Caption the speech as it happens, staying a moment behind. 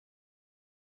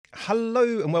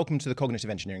Hello and welcome to the Cognitive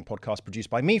Engineering Podcast produced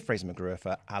by me, Fraser McGruer,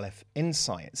 for Aleph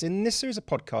Insights. In this series of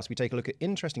podcasts, we take a look at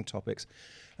interesting topics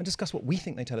and discuss what we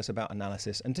think they tell us about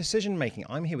analysis and decision making.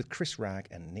 I'm here with Chris Ragg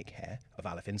and Nick Hare of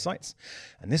Aleph Insights,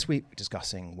 and this week we're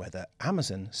discussing whether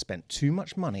Amazon spent too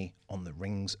much money on the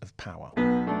Rings of Power.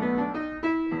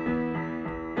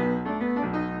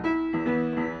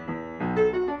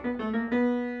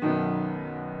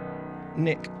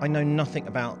 Nick, I know nothing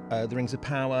about the Rings of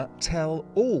Power. Tell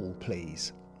all,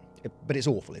 please. But it's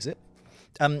awful, is it?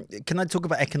 Can I talk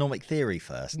about economic theory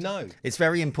first? No. It's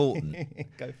very important.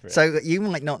 Go for it. So you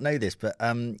might not know this, but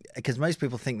because most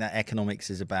people think that economics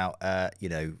is about,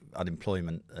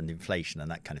 unemployment and inflation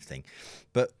and that kind of thing.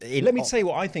 But let me tell you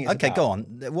what I think it's about. Okay, go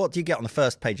on. What do you get on the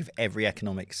first page of every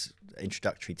economics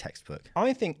introductory textbook?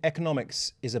 I think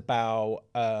economics is about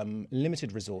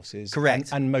limited resources. Correct.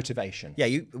 And motivation.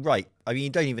 Yeah, right. I mean, you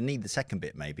don't even need the second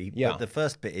bit, maybe. Yeah. But the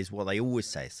first bit is what they always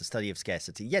say. It's the study of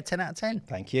scarcity. Yeah, 10 out of 10.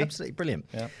 Thank you. Absolutely brilliant.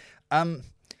 Yeah.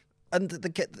 And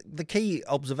the key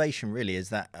observation really is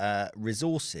that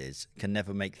resources can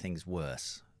never make things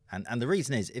worse. And the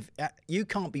reason is, if you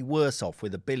can't be worse off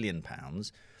with £1 billion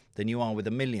than you are with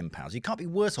 £1 million. You can't be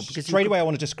worse off because straight away I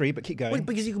want to disagree, but keep going. Well,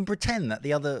 because you can pretend that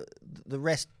the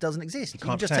rest doesn't exist. You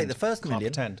can just pretend. take the first Can't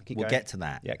million. pretend. Keep we'll going. get to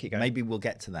that. Yeah, keep going. Maybe we'll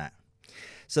get to that.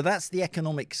 So that's the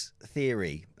economics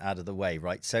theory out of the way,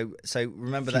 right? So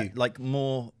remember that, like,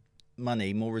 more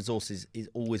money, more resources is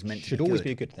always meant to be good. Should always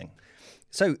be a good thing.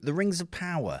 So the Rings of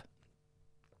Power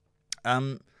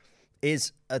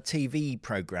is a TV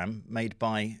program made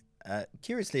by,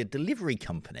 curiously, a delivery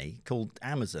company called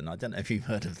Amazon. I don't know if you've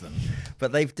heard of them,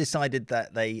 but they've decided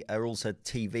that they are also a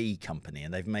TV company,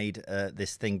 and they've made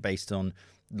this thing based on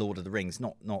Lord of the Rings.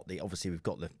 Not the, obviously we've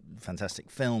got the fantastic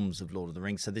films of Lord of the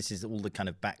Rings, so this is all the kind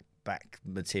of back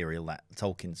material that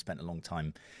Tolkien spent a long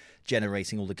time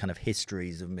generating, all the kind of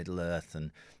histories of Middle Earth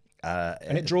and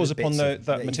it draws upon that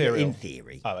material in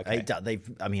theory. Oh, okay.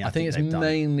 I think it's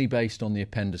mainly based on the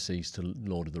appendices to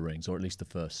Lord of the Rings, or at least the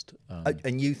first.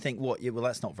 And you think what? Well,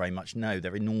 that's not very much. No,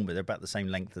 they're enormous. They're about the same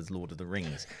length as Lord of the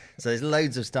Rings. So there's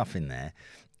loads of stuff in there,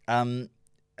 and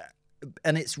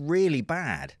it's really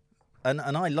bad. And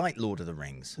I like Lord of the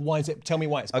Rings. Why is it? Tell me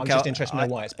why it's bad. I'm just interested to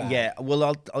know why it's bad. Yeah,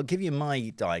 well, I'll give you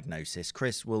my diagnosis.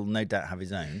 Chris will no doubt have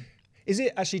his own. Is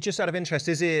it actually, just out of interest,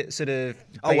 is it sort of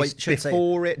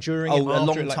before it, during it,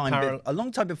 after it? A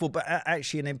long time before, but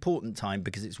actually an important time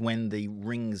because it's when the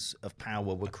Rings of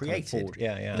Power were created.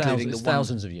 Yeah.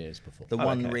 Thousands of years before. The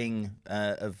One Ring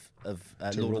of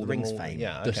Lord of the Rings fame.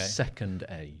 Yeah, okay. The Second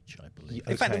Age, I believe.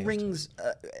 In fact, the rings,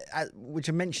 which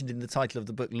are mentioned in the title of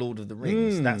the book, Lord of the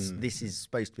Rings, this is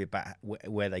supposed to be about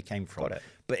where they came from. Got it.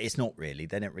 But it's not really.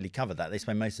 They don't really cover that. They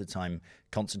spend most of the time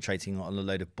concentrating on a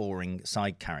load of boring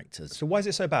side characters. So why is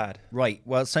it so bad? Right.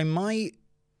 Well, so my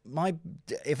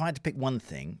if I had to pick one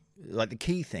thing, like the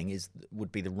key thing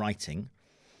would be the writing,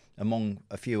 among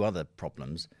a few other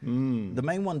problems. The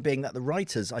main one being that the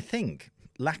writers, I think,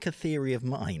 lack a theory of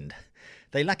mind.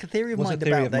 They lack a theory of mind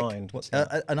about mind? What's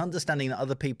that? An understanding that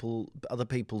other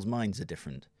people's minds are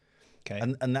different. Okay.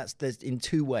 And there's in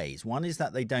two ways. One is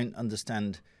that they don't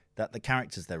understand that the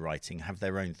characters they're writing have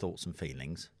their own thoughts and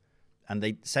feelings.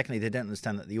 And secondly, they don't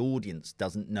understand that the audience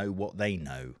doesn't know what they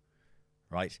know,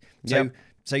 right? Yep.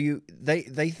 So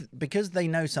they because they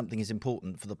know something is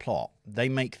important for the plot, they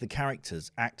make the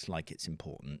characters act like it's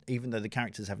important, even though the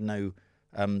characters have no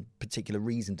particular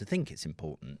reason to think it's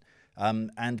important.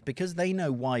 And because they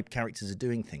know why characters are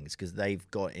doing things, because they've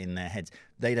got it in their heads,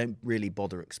 they don't really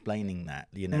bother explaining that.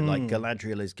 You know, like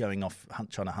Galadriel is going off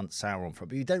trying to hunt Sauron for,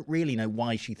 but you don't really know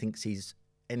why she thinks he's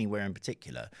anywhere in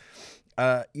particular.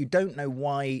 You don't know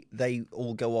why they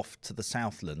all go off to the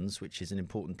Southlands, which is an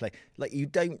important place. Like, you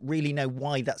don't really know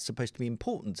why that's supposed to be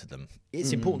important to them.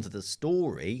 It's important to the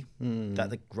story that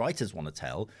the writers want to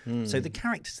tell, so the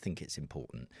characters think it's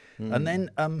important. And then,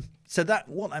 so that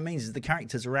what that means is the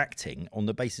characters are acting on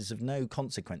the basis of no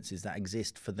consequences that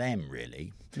exist for them,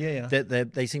 really. Yeah.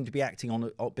 They seem to be acting on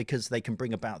because they can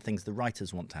bring about things the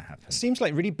writers want to happen. It seems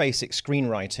like really basic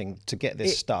screenwriting to get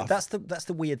this stuff. That's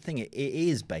the weird thing. It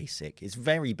is basic. It's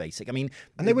very basic. I mean,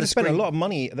 and they would have spent a lot of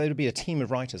money. There would be a team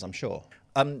of writers, I'm sure.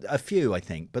 A few, I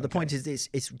think. But the point is,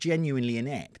 it's genuinely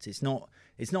inept. It's not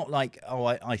like,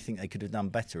 I think they could have done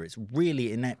better. It's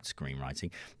really inept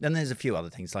screenwriting. Then there's a few other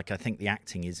things. Like, I think the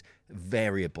acting is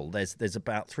variable. There's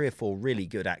about 3 or 4 really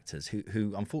good actors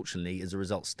who unfortunately, as a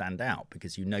result, stand out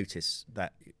because you notice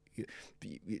that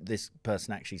this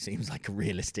person actually seems like a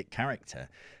realistic character,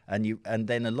 and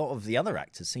then a lot of the other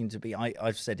actors seem to be.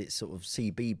 I've said it's sort of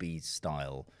CBeebies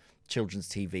style, children's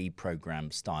TV program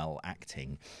style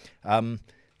acting.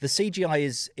 The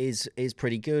CGI is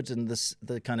pretty good, and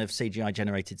the kind of CGI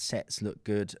generated sets look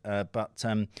good, but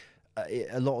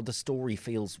a lot of the story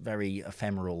feels very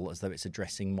ephemeral, as though it's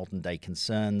addressing modern day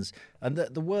concerns, and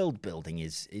the world building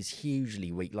is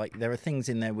hugely weak. Like, there are things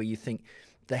in there where you think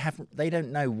they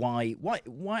don't know why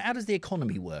how does the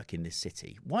economy work in this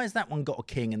city? Why has that one got a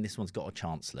king and this one's got a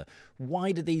chancellor?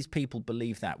 Why do these people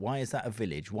believe that? Why is that a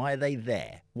village? Why are they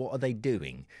there? What are they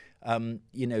doing? Why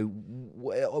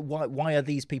are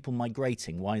these people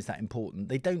migrating? Why is that important?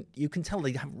 They don't. You can tell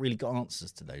they haven't really got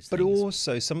answers to those things. But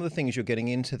also, some of the things you're getting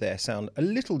into there sound a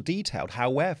little detailed.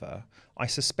 However, I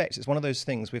suspect it's one of those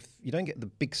things with you don't get the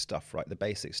big stuff right, the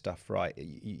basic stuff right.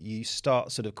 You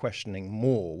start sort of questioning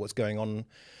more what's going on,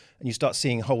 and you start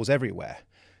seeing holes everywhere.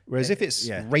 Whereas if it's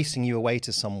racing you away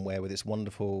to somewhere with its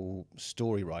wonderful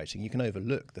story writing, you can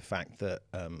overlook the fact that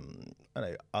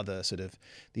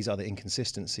these other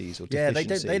inconsistencies or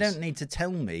deficiencies. They don't need to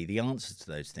tell me the answers to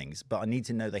those things, but I need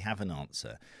to know they have an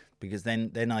answer, because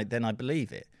then I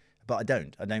believe it. But I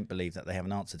don't. I don't believe that they have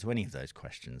an answer to any of those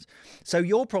questions. So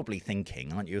you're probably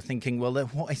thinking, aren't you? You're thinking, well, then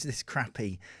what is this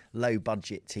crappy,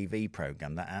 low-budget TV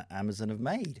program that Amazon have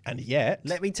made? And yet,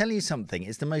 let me tell you something.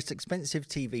 It's the most expensive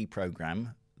TV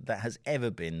program that has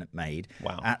ever been made.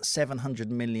 Wow. At $700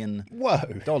 million. Whoa.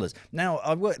 Now,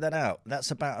 I worked that out. That's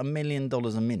about $1 million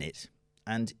a minute,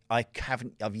 and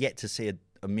I've yet to see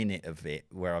a minute of it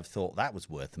where I've thought that was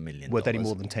worth $1 million. Worth any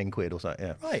more than 10 quid or something,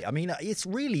 yeah. Right. I mean, it's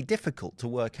really difficult to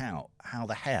work out how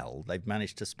the hell they've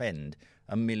managed to spend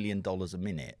 $1 million a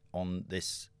minute on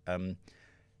this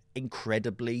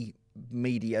incredibly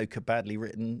mediocre, badly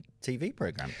written TV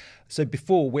program. So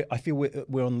before I feel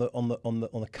we're on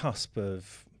the cusp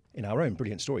of, in our own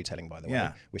brilliant storytelling, by the way,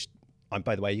 which.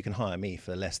 By the way, you can hire me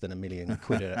for less than £1 million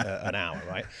an hour,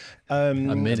 right? A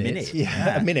minute.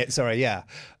 Yeah, a minute, sorry, yeah.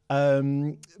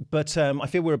 But I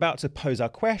feel we're about to pose our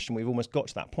question. We've almost got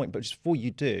to that point. But just before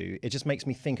you do, it just makes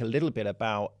me think a little bit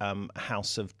about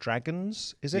House of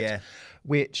Dragons, is it? Yeah.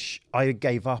 Which I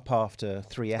gave up after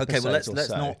 3 episodes. Okay, well, let's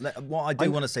not. What I do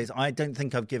want to say is I don't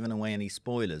think I've given away any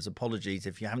spoilers. Apologies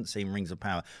if you haven't seen Rings of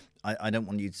Power. I don't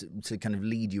want you to kind of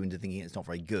lead you into thinking it's not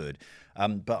very good.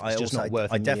 But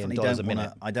I definitely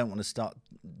don't want to start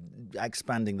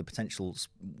expanding the potential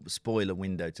spoiler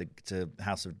window to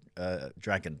House of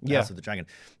Dragon. House of the Dragon.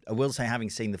 I will say,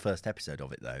 having seen the first episode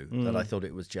of it though, that I thought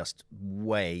it was just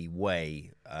way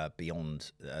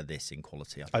beyond this in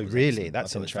quality. Oh, really?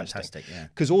 That's interesting. Fantastic. Yeah.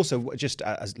 Because also, just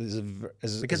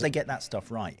because they get that stuff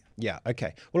right. Yeah.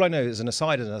 Okay. All I know is an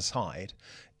aside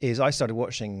is I started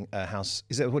watching House.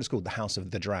 Is that what it's called? The House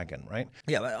of the Dragon, right?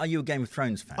 Yeah. Are you a Game of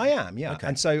Thrones fan? I am. Yeah. Okay.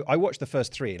 And so I watched the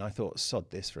first 3, and I thought, sod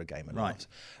this for a game of right.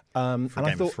 And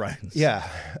Game of Thrones. Yeah,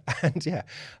 and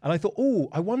I thought,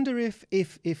 I wonder if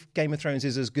Game of Thrones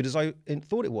is as good as I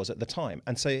thought it was at the time,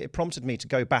 and so it prompted me to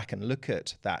go back and look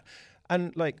at that,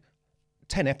 and like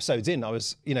 10 episodes in, I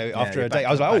was, after a day,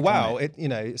 I was like, oh wow,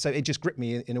 so it just gripped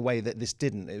me in a way that this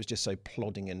didn't. It was just so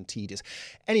plodding and tedious.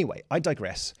 Anyway, I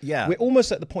digress. Yeah, we're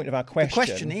almost at the point of our question. The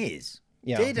question is,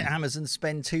 did Amazon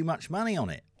spend too much money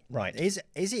on it? Right. Is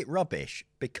it rubbish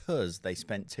because they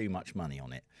spent too much money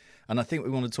on it? And I think we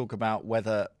want to talk about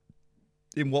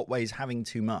in what ways having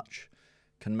too much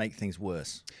can make things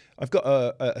worse. I've got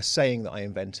a saying that I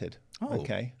invented. Oh.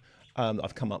 Okay.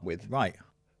 I've come up with. Right.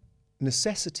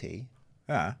 Necessity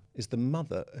is the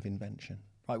mother of invention.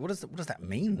 Right. What does that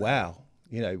mean? Wow.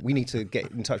 We need to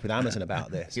get in touch with Amazon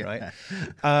about this, right?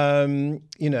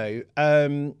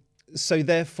 So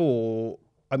therefore,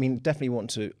 I mean, definitely want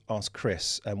to ask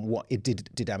Chris, what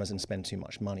did Amazon spend too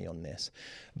much money on this?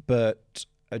 But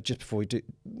just before we do,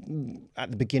 at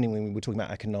the beginning when we were talking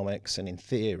about economics and in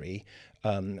theory,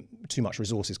 too much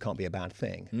resources can't be a bad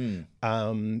thing.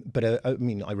 But I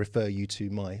mean, I refer you to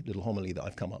my little homily that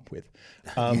I've come up with,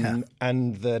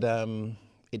 and that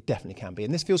it definitely can be.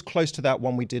 And this feels close to that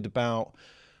one we did about.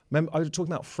 Remember, I was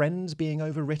talking about Friends being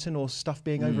overwritten or stuff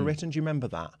being overwritten. Do you remember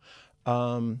that?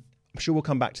 I'm sure we'll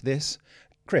come back to this.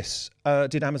 Chris,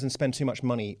 did Amazon spend too much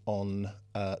money on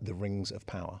the Rings of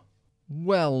Power?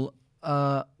 Well,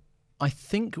 I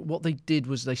think what they did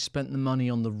was they spent the money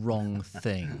on the wrong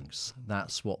things.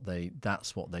 That's what they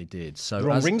did. So the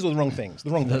wrong rings or the wrong things?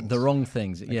 The wrong things. The wrong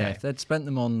things. Okay. Yeah. If they'd spent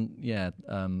them on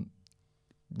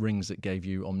rings that gave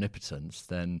you omnipotence,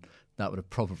 then that would have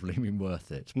probably been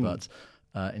worth it. But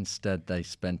instead, they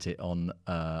spent it on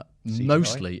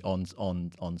mostly on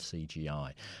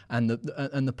CGI. And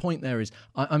the point there is,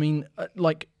 I mean,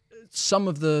 like some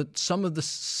of the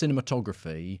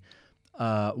cinematography.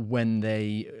 When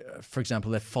they, for example,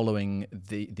 they're following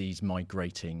these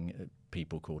migrating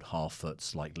people called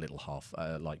Harfoots, like little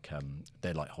they're like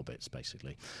hobbits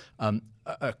basically,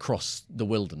 across the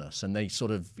wilderness, and they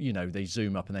sort of they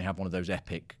zoom up and they have one of those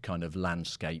epic kind of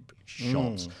landscape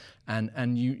shots,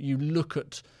 and you look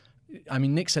at. I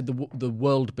mean, Nick said the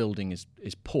world building is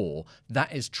poor.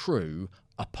 That is true,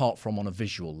 apart from on a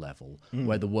visual level,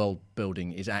 where the world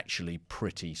building is actually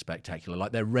pretty spectacular.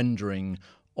 Like their rendering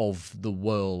of the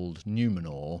world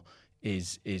Numenor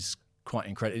is quite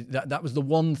incredible. That was the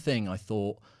one thing I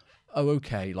thought, oh,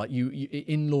 okay. Like you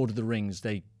in Lord of the Rings,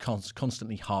 they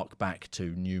constantly hark back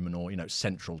to Numenor,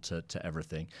 central to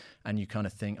everything, and you kind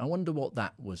of think, I wonder what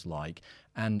that was like.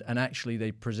 And actually,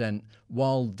 they present,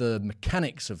 while the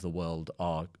mechanics of the world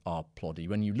are ploddy,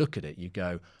 when you look at it, you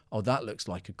go, oh, that looks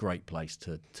like a great place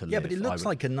to live. Yeah, but it looks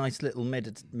like a nice little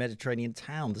Mediterranean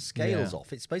town. The scale's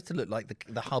off. It's supposed to look like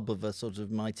the hub of a sort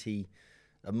of mighty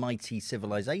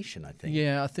civilization, I think.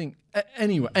 Yeah, I think.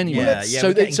 Anyway. Yeah,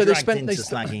 so they spent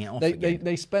slagging it off again.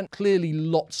 They spent clearly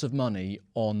lots of money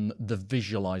on the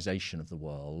visualization of the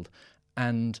world,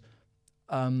 and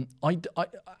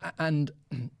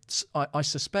I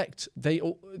suspect they.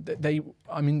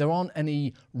 I mean, there aren't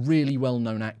any really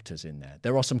well-known actors in there.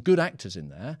 There are some good actors in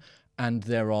there, and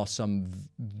there are some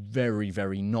very,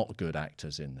 very not good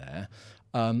actors in there,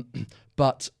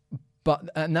 But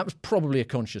and that was probably a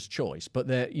conscious choice. But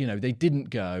they didn't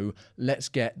go, let's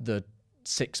get the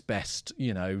 6 best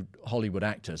Hollywood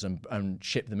actors and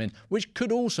ship them in, which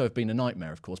could also have been a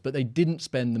nightmare, of course. But they didn't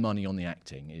spend the money on the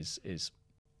acting. Is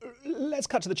Let's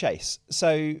cut to the chase.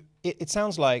 So it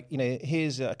sounds like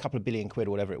here's a couple of billion quid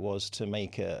or whatever it was to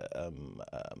make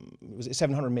was it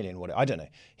 700 million? What I don't know.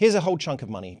 Here's a whole chunk of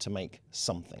money to make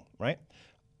something, right?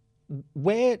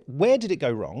 Where did it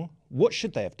go wrong? What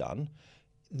should they have done?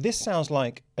 This sounds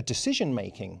like a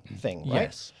decision-making thing, right?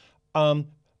 Yes. Out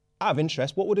of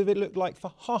interest, what would have it looked like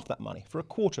for half that money, for a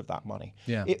quarter of that money?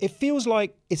 Yeah. It feels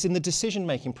like it's in the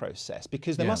decision-making process,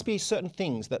 because there must be certain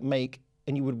things that make,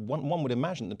 and one would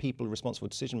imagine the people responsible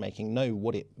for decision-making know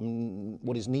what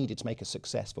is needed to make a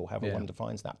successful, however one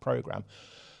defines that program.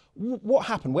 What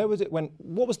happened? Where was it?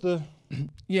 What was the?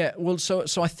 Yeah. Well, so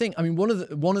I think one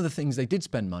of the things they did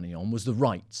spend money on was the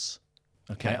rights.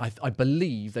 Okay, I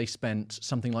believe they spent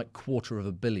something like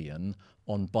 $250 million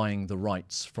on buying the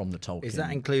rights from the Tolkien. Is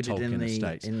that included in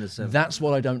estates. the? That's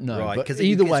what I don't know. Right, but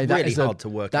either way, that is hard to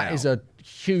work out. That is a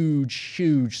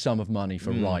huge sum of money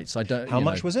for rights. I don't. How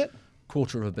much was it?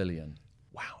 $250 million.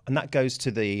 Wow, and that goes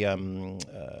to the.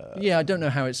 Yeah, I don't know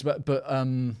how it's, but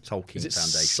Tolkien is it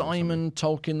Foundation. Simon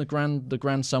Tolkien, the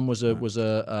grandson, was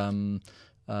an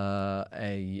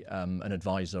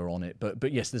advisor on it,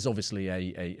 but yes, there's obviously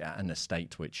an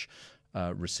estate which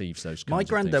receives those kinds My of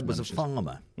granddad things was a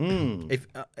farmer.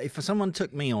 If someone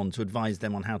took me on to advise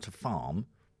them on how to farm,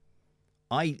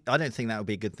 I don't think that would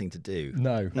be a good thing to do.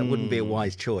 No, that wouldn't be a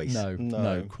wise choice.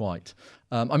 No, quite.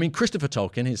 Christopher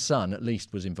Tolkien, his son, at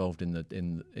least, was involved in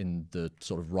the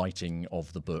sort of writing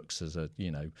of the books as a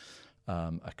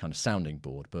kind of sounding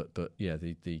board. But yeah,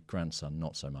 the grandson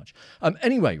not so much.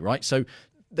 Anyway, right. So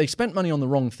they spent money on the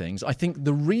wrong things. I think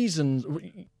the reasons.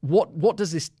 What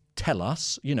does this tell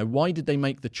us? Why did they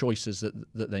make the choices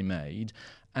that they made?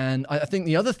 And I think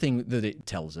the other thing that it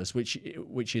tells us, which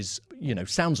is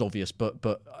sounds obvious,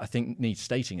 but I think needs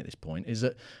stating at this point, is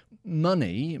that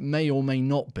money may or may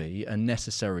not be a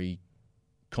necessary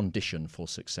condition for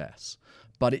success,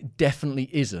 but it definitely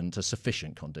isn't a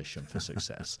sufficient condition for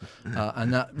success,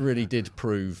 and that really did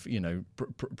prove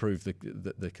prove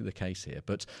the case here.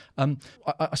 But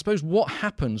I suppose what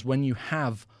happens when you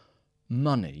have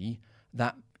money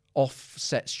that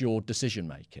offsets your decision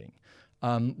making?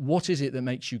 What is it that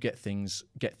makes you get things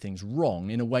wrong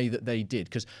in a way that they did?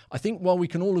 Because I think while we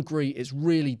can all agree it's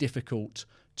really difficult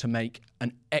to make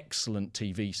an excellent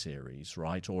TV series,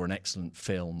 right, or an excellent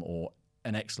film or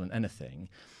an excellent anything,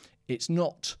 it's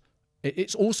not.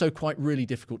 It's also quite really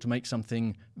difficult to make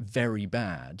something very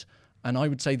bad. And I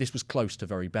would say this was close to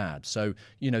very bad. So,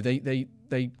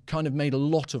 they kind of made a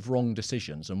lot of wrong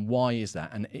decisions. And why is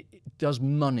that? And does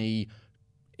money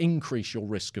increase your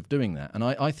risk of doing that? And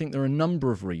I think there are a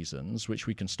number of reasons which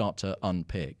we can start to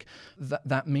unpick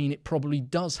that mean it probably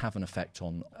does have an effect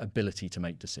on ability to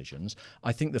make decisions.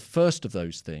 I think the first of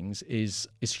those things is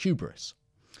hubris.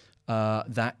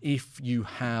 That if you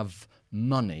have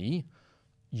money,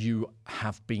 you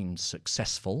have been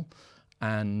successful,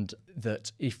 and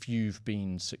that if you've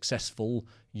been successful,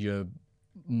 you're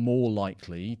more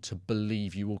likely to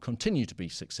believe you will continue to be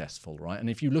successful, right? And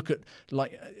if you look at,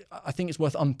 I think it's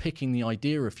worth unpicking the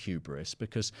idea of hubris,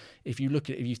 because if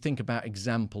you think about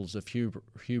examples of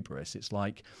hubris, it's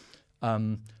like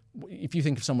if you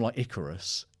think of someone like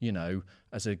Icarus,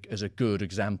 as a good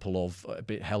example of a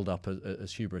bit held up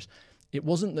as hubris, it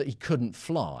wasn't that he couldn't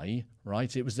fly,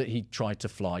 right? It was that he tried to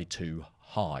fly too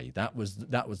high. That was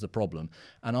the problem.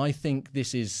 And I think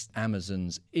this is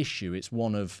Amazon's issue. It's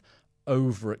one of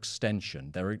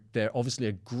overextension. They're obviously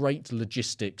a great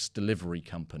logistics delivery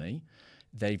company.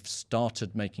 They've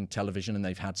started making television and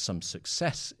they've had some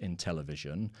success in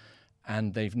television,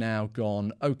 and they've now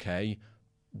gone, okay,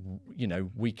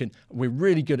 we're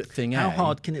really good at thing A. How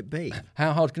hard can it be?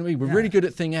 How hard can it be? We're really good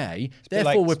at thing A,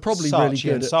 therefore like we're probably Saatchi really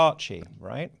good and at... Saatchi,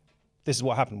 right? This is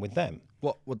what happened with them.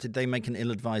 What did they make an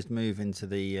ill-advised move into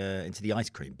the ice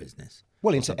cream business?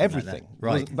 Well, into everything.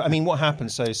 Right. But I mean, what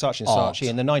happened? So Saatchi and Art. Saatchi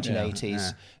in the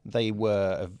 1980s, they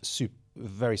were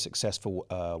very successful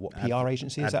PR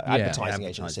agency, is that advertising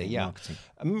agency? Yeah,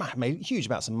 made huge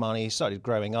amounts of money, started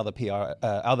growing other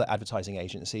other advertising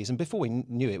agencies, and before we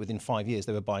knew it, within 5 years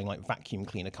they were buying like vacuum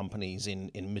cleaner companies in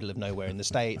the middle of nowhere in the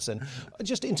States, and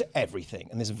just into everything,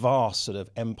 and this vast sort of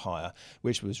empire,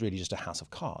 which was really just a house of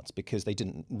cards, because they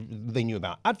knew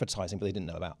about advertising, but they didn't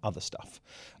know about other stuff,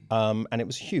 and it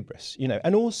was hubris,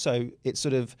 and also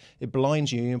it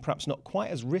blinds you, and perhaps not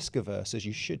quite as risk averse as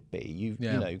you should be,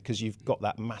 because you've got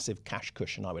that massive cash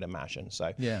cushion, I would imagine.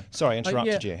 So, sorry, I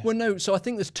interrupted you. Well, no. So I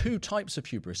think there's two types of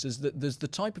hubris. There's the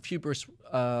type of hubris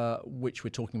which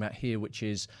we're talking about here, which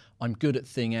is I'm good at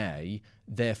thing A,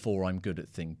 therefore I'm good at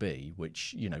thing B,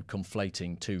 which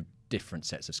conflating two different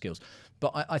sets of skills.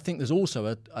 But I think there's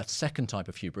also a second type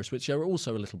of hubris, which they're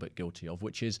also a little bit guilty of,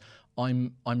 which is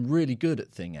I'm really good at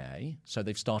thing A. So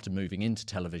they've started moving into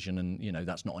television, and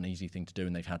that's not an easy thing to do,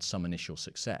 and they've had some initial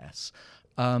success.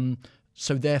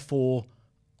 So therefore,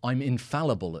 I'm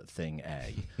infallible at thing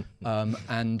A,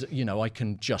 and I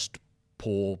can just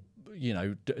do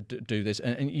this,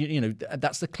 and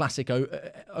that's the classic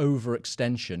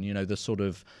overextension. The sort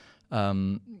of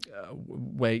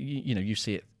where you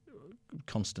see it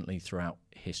constantly throughout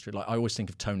history. Like I always think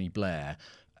of Tony Blair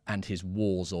and his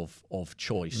wars of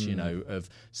choice. Of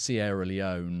Sierra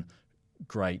Leone,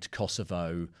 great;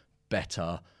 Kosovo,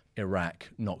 better; Iraq,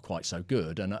 not quite so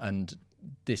good, and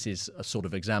this is a sort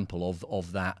of example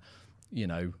of that.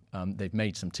 They've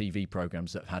made some TV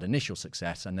programs that have had initial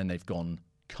success, and then they've gone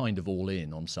kind of all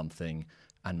in on something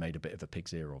and made a bit of a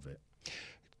pig's ear of it.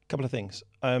 Couple of things.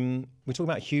 We're talking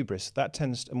about hubris. That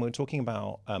tends, and we're talking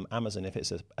about Amazon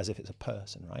as if it's a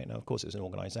person, right? Now, of course, it's an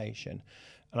organisation,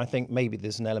 and I think maybe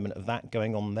there's an element of that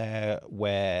going on there,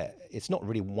 where it's not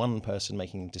really one person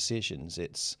making decisions;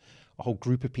 it's a whole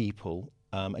group of people.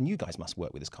 And you guys must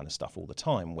work with this kind of stuff all the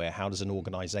time, where how does an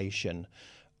organisation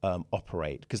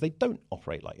operate? Because they don't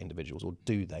operate like individuals, or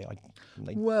do they?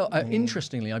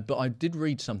 Interestingly, I did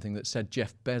read something that said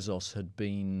Jeff Bezos had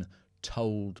been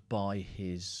told by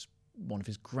one of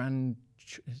his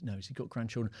has he got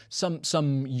grandchildren?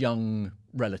 Some young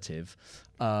relative,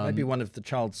 maybe one of the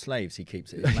child slaves he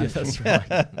keeps at his that's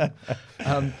right.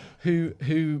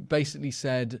 Who basically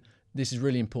said, "This is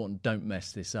really important. Don't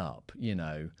mess this up,"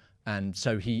 And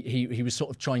so he was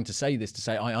sort of trying to say this to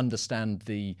say, I understand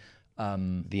the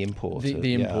import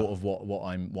of what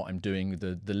I'm doing,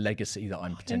 the legacy that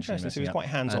I'm potentially messing up. So he was quite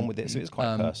hands-on with it, so it's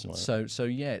quite personal. So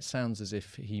it sounds as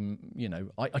if he,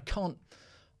 I can't,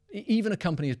 even a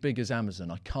company as big as Amazon,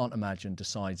 I can't imagine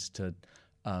decides to,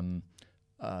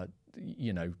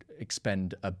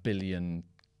 expend $1 billion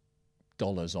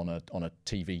on a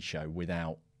TV show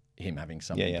without him having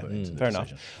something put into the fair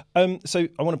decision. Enough. So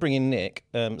I want to bring in Nick.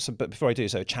 But before I do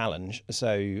so, a challenge.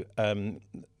 So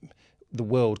the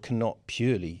world cannot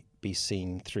purely be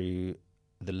seen through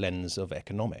the lens of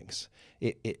economics.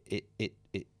 It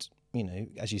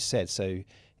as you said. So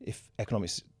if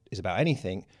economics is about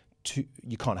anything,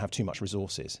 you can't have too much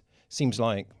resources. Seems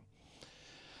like.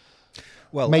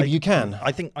 Well, maybe you can.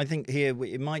 I think here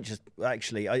it might just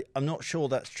actually. I'm not sure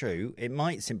that's true. It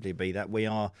might simply be that we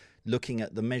are looking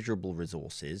at the measurable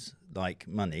resources like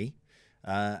money,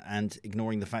 and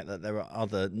ignoring the fact that there are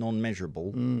other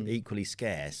non-measurable, equally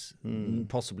scarce,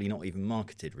 possibly not even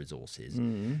marketed resources.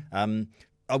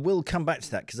 I will come back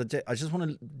to that because I just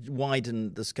want to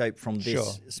widen the scope from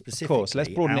this specifically. Of course, let's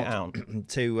broaden it out.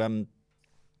 To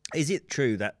is it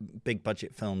true that big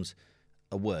budget films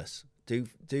are worse? Do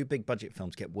big budget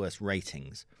films get worse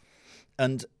ratings?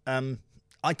 And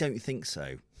I don't think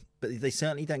so, but they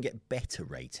certainly don't get better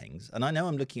ratings. And I know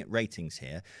I'm looking at ratings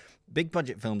here. Big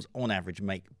budget films, on average,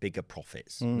 make bigger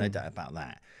profits, no doubt about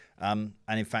that. And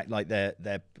in fact, like their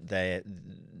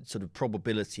sort of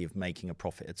probability of making a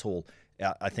profit at all,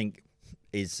 I think,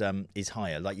 is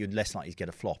higher. Like you're less likely to get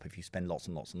a flop if you spend lots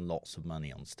and lots and lots of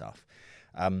money on stuff.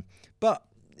 But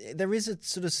there is a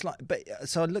sort of slight. But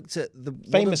so I looked at the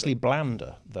Famously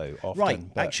blander, though, often.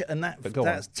 right. But, Actually, and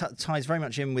that ties very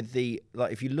much in with the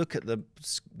like. If you look at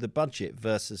the budget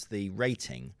versus the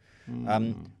rating,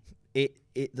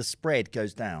 the spread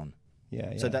goes down.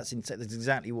 Yeah. So that's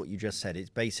exactly what you just said. It's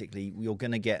basically you're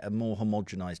going to get a more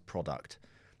homogenized product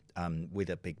with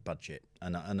a big budget,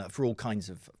 and for all kinds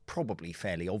of probably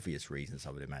fairly obvious reasons,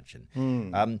 I would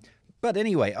imagine. But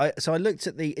anyway, so I looked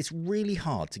at it's really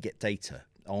hard to get data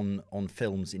on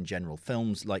films in general,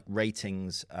 films like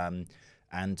ratings and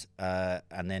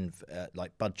then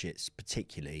like budgets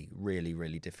particularly really,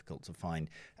 really difficult to find.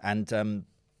 And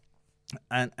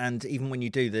even when you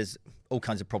do, there's all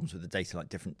kinds of problems with the data, like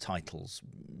different titles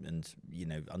and,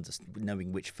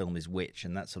 knowing which film is which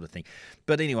and that sort of thing.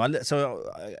 But anyway,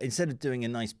 so instead of doing a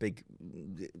nice big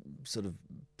sort of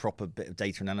proper bit of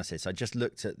data analysis, I just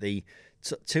looked at the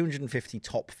 250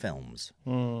 top films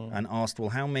and asked, well,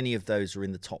 how many of those are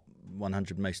in the top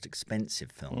 100 most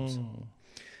expensive films?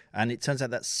 And it turns out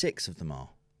that 6 of them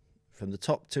are. From the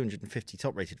top 250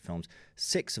 top-rated films,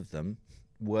 6 of them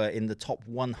were in the top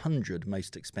 100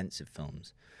 most expensive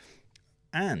films.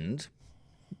 And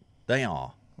they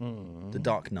are The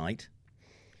Dark Knight,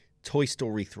 Toy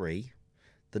Story 3,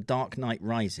 The Dark Knight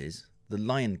Rises, The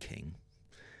Lion King,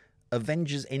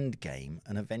 Avengers Endgame,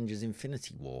 and Avengers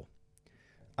Infinity War.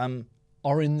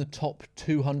 Are in the top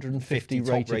 250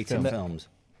 top-rated rated films.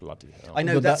 Bloody hell. I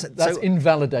know that's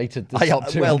invalidated the top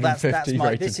 250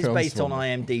 rated this is films based on for me.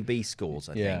 IMDb scores,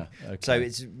 I think. Yeah, okay. So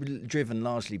it's driven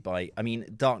largely by,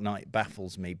 Dark Knight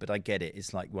baffles me, but I get it.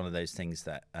 It's like one of those things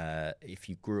that if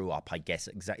you grew up, I guess,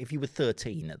 if you were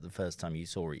 13 at the first time you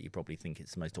saw it, you probably think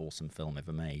it's the most awesome film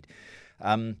ever made.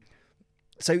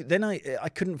 So then I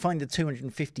couldn't find the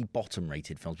 250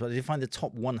 bottom-rated films, but I did find the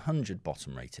top 100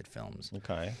 bottom-rated films.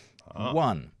 Okay.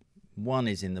 One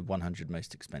is in the 100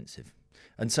 most expensive.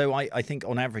 And so I think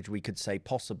on average we could say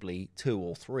possibly 2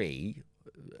 or 3,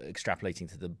 extrapolating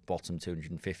to the bottom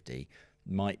 250,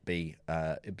 might be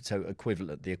the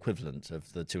equivalent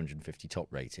of the 250 top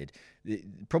rated.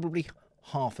 Probably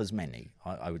half as many,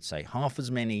 I would say. Half as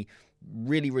many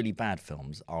really, really bad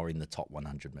films are in the top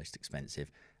 100 most expensive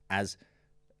as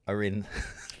are in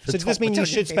So does this mean you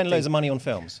should spend loads of money on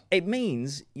films? It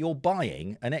means you're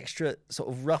buying an extra sort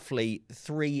of roughly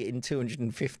 3 in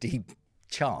 250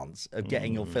 chance of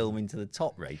getting your film into the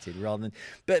top rated rather than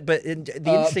but the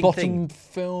interesting bottom thing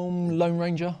film Lone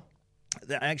Ranger,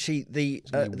 actually the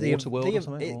Waterworld or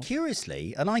something, or?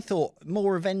 Curiously, and I thought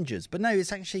more Avengers, but no,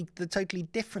 it's actually the totally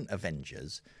different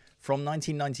Avengers from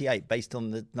 1998 based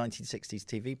on the 1960s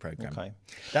TV program. Okay.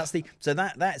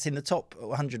 That's in the top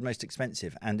 100 most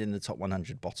expensive and in the top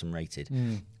 100 bottom rated.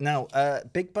 Now,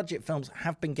 big budget films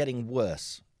have been getting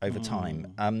worse over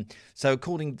time. So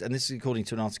this is according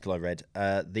to an article I read,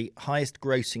 the highest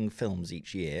grossing films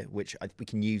each year, which we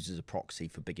can use as a proxy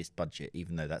for biggest budget,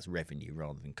 even though that's revenue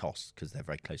rather than costs, because they're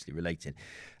very closely related.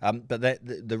 But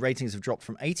the ratings have dropped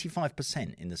from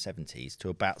 85% in the 70s to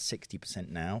about 60%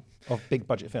 now. Of big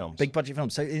budget films? Big budget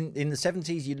films. So in the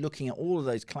 70s, you're looking at all of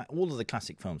those, all of the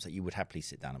classic films that you would happily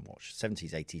sit down and watch.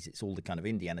 70s, 80s, it's all the kind of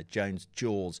Indiana Jones,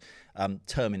 Jaws,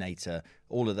 Terminator,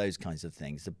 all of those kinds of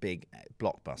things, the big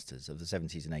blockbusters of the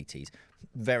 70s and 80s,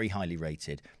 very highly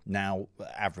rated. Now,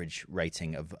 average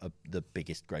rating of the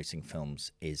biggest grossing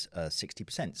films is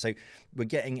 60%. So we're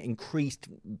getting increased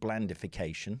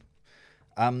blandification.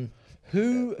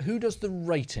 Who does the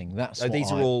rating?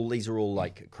 These are all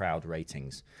like crowd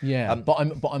ratings. Yeah, but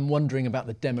I'm wondering about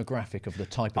the demographic of the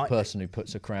type of person who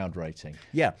puts a crowd rating.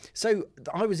 Yeah, so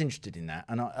I was interested in that,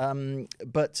 and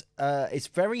but it's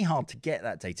very hard to get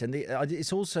that data, and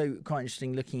it's also quite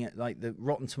interesting looking at like the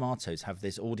Rotten Tomatoes have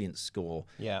this audience score,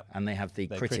 and they have the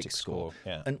critic score,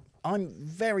 and I'm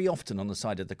very often on the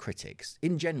side of the critics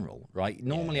in general, right?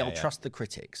 Normally I'll trust the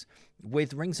critics.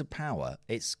 With Rings of Power,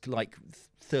 it's like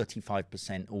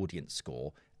 35% audience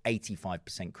score,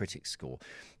 85% critic score.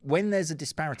 When there's a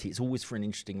disparity, it's always for an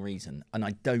interesting reason, and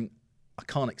I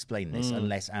can't explain this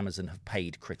unless Amazon have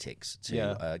paid critics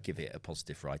to give it a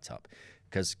positive write-up,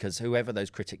 because whoever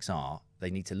those critics are, they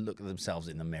need to look at themselves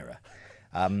in the mirror.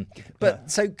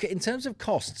 But so in terms of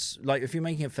costs, like if you're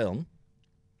making a film,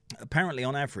 apparently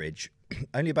on average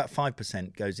only about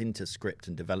 5% goes into script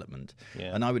and development,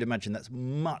 and I would imagine that's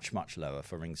much, much lower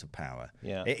for Rings of Power.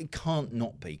 It can't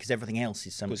not be, because everything else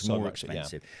is so much more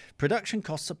expensive. Production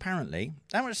costs, apparently,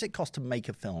 how much does it cost to make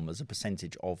a film as a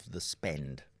percentage of the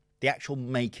spend? The actual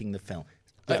making the film,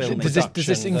 Film Does this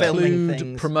production, filming include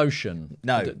things. promotion?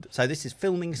 No. So this is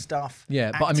filming stuff.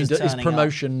 Yeah, but I mean, actors is turning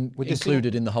promotion With this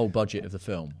included in the whole budget of the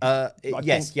film?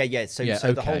 Yes, yeah. So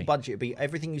the whole okay. budget would be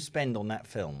everything you spend on that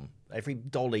film, every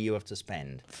dollar you have to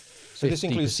spend. So this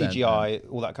includes 50%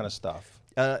 CGI, all that kind of stuff.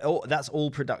 That's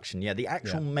all production. Yeah, the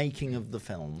actual making of the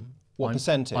film. What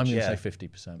percentage? I'm going to Yeah. say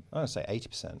 50%. I'm going to say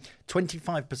 80%.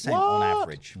 25% on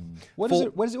average. Where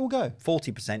does it all go?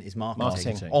 40% is marketing.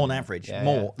 Marketing. On average. Yeah,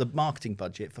 more. yeah. The marketing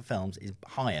budget for films is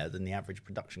higher than the average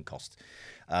production cost.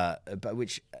 But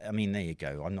which, I mean, there you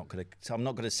go. I'm not going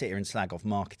to sit here and slag off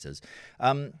marketers.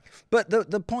 But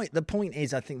the point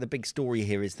is, I think the big story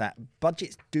here is that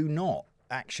budgets do not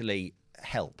actually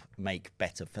help make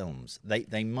better films. They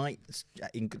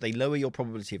lower your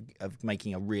probability of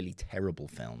making a really terrible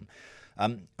film.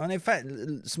 And in fact,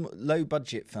 low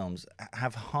budget films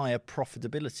have higher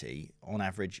profitability on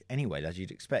average anyway, as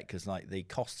you'd expect, because like the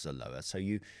costs are lower. So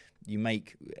you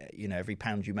make, every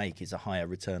pound you make is a higher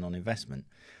return on investment.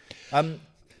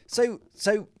 So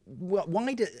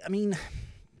why do I mean?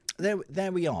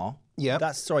 There we are. Yeah.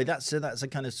 That's a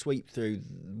kind of sweep through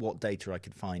what data I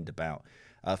could find about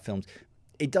films.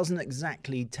 It doesn't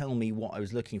exactly tell me what I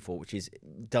was looking for, which is,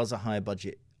 does a higher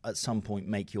budget at some point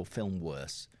make your film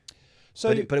worse?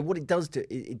 So, But what it does do,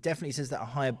 it definitely says that a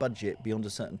higher budget beyond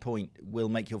a certain point will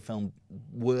make your film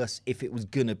worse if it was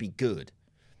going to be good.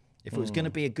 If it was going to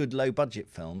be a good low budget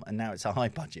film and now it's a high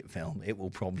budget film, it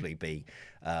will probably be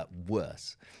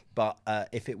worse. But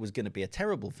if it was going to be a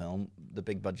terrible film, the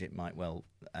big budget might well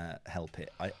help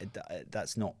it.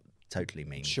 That's not totally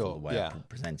meaningful the way I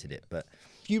presented it, but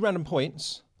few random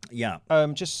points. yeah.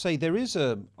 Just say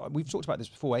we've talked about this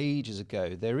before ages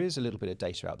ago. There is a little bit of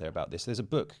data out there about this. There's a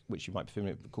book which you might be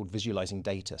familiar with called Visualizing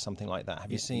Data, something like that.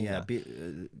 Have you seen that?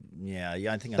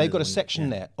 I think They've got a section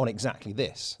there on exactly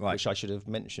this, Right. which I should have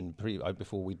mentioned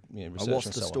before we researched What's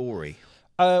and the so on. story?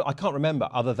 I can't remember,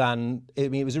 other than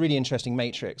it was a really interesting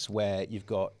matrix where you've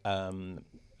got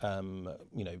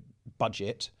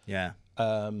budget, Yeah.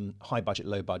 high budget,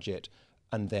 low budget,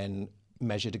 and then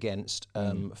measured against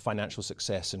financial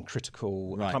success and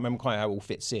critical. I Right. can't remember quite how it all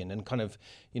fits in, and kind of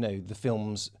the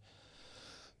films.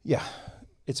 Yeah,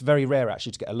 it's very rare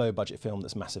actually to get a low budget film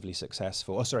that's massively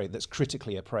successful. Oh, sorry, that's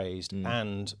critically appraised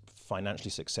and financially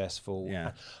successful.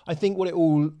 Yeah. I think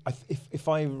if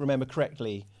I remember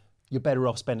correctly, you're better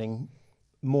off spending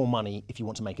more money if you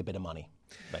want to make a bit of money,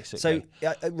 basically. So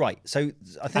right. So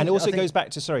I think, And it also I think- goes back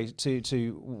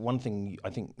to one thing I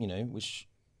think which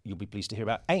you'll be pleased to hear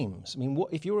about: aims. I mean,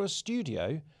 what if you're a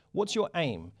studio? What's your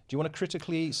aim? Do you want a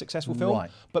critically successful film? Right.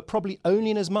 But probably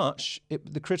only in as much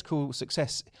the critical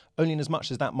success, only in as much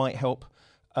as that might help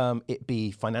it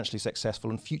be financially successful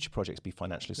and future projects be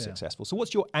financially successful. So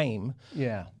what's your aim?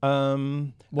 Yeah.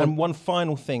 And one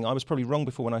final thing, I was probably wrong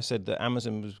before when I said that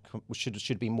Amazon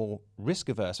should be more risk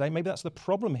averse. Maybe that's the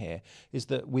problem here, is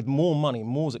that with more money,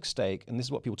 more's at stake, and this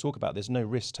is what people talk about, there's no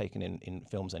risk taken in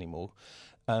films anymore.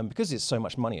 Because it's so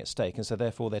much money at stake, and so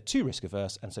therefore they're too risk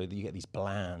averse, and so you get these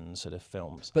bland sort of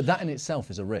films. But that in itself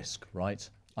is a risk, right?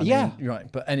 I Yeah. mean, you're right.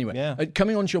 But anyway, Yeah.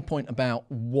 Coming on to your point about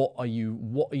what are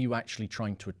you actually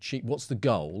trying to achieve? What's the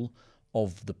goal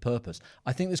of the purpose?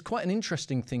 I think there's quite an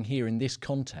interesting thing here in this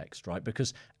context, right?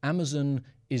 Because Amazon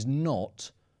is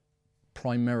not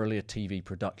primarily a TV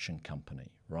production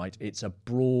company, right? It's a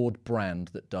broad brand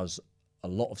that does a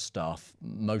lot of stuff,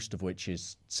 most of which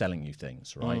is selling you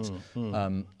things, right?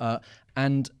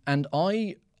 And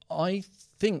I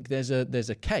think there's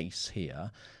a case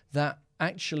here that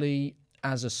actually,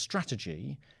 as a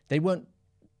strategy, they weren't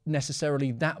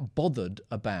necessarily that bothered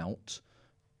about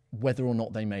whether or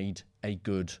not they made a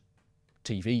good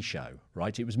TV show,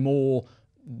 right? It was more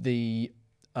the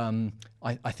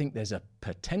I think there's a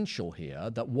potential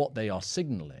here that what they are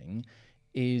signalling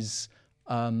is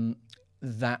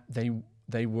that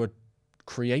they were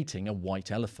creating a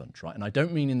white elephant, right? And I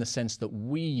don't mean in the sense that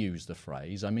we use the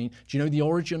phrase. I mean, do you know the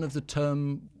origin of the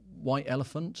term white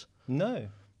elephant? No.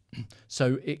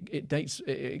 So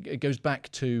it goes back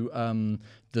to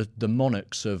the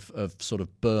monarchs of sort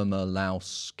of Burma,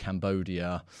 Laos,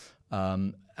 Cambodia,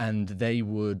 and they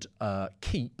would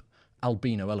keep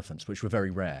albino elephants, which were very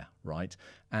rare, right?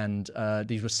 And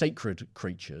these were sacred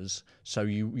creatures. So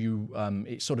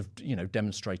it sort of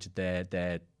demonstrated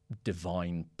their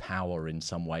divine power in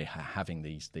some way, having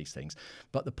these things.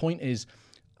 But the point is,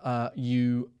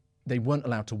 they weren't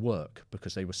allowed to work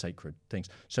because they were sacred things.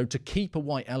 So to keep a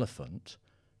white elephant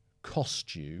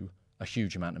cost you a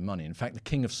huge amount of money. In fact, the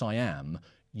king of Siam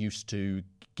used to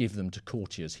give them to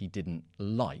courtiers he didn't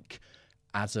like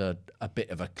as a bit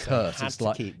of a curse. had It's to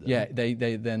like, keep them. yeah, they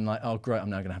then like, oh great, I'm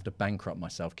now going to have to bankrupt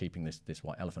myself keeping this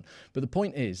white elephant. But the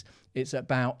point is, it's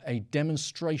about a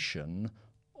demonstration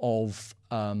of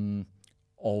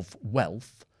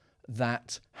wealth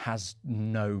that has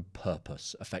no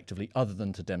purpose, effectively, other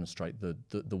than to demonstrate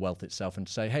the wealth itself and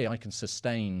to say, hey, I can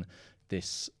sustain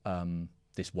this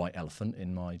this white elephant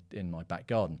in my back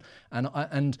garden.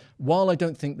 And while I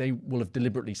don't think they will have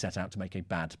deliberately set out to make a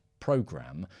bad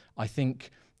program, I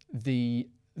think the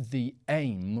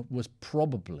aim was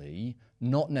probably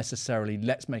not necessarily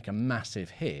let's make a massive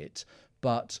hit,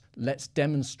 but let's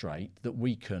demonstrate that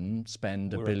we can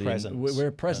spend We're $1 billion. a presence. We're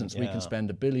a presence. We Yeah. can spend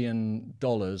 $1 billion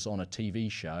on a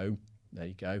TV show. There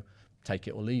you go. Take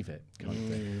it or leave it, kind of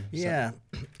thing. Yeah,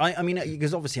 I mean,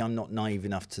 because obviously I'm not naive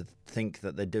enough to think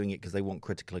that they're doing it because they want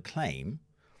critical acclaim,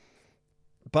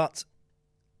 but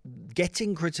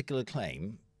getting critical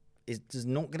acclaim is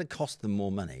not going to cost them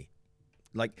more money.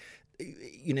 Like,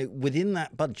 you know, within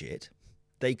that budget,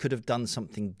 they could have done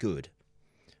something good.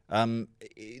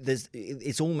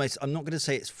 It's almost, I'm not going to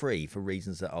say it's free for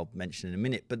reasons that I'll mention in a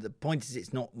minute, but the point is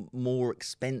it's not more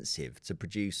expensive to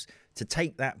produce, to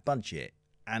take that budget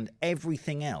and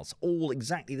everything else, all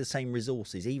exactly the same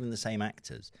resources, even the same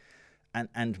actors,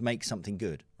 and make something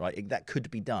good, right? That could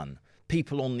be done.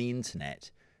 People on the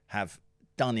internet have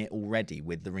done it already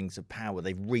with the Rings of Power.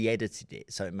 They've re-edited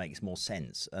it so it makes more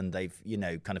sense, and they've, you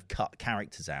know, kind of cut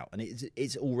characters out, and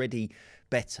it's already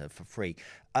better for free.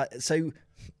 So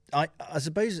I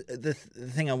suppose the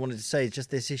thing I wanted to say is just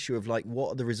this issue of like, what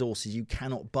are the resources you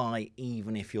cannot buy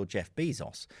even if you're Jeff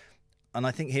Bezos? And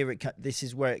I think here this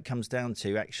is where it comes down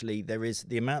to, actually, there is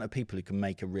the amount of people who can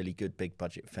make a really good big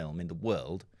budget film in the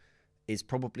world is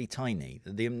probably tiny.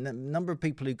 The number of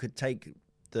people who could take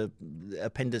the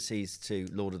appendices to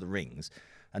Lord of the Rings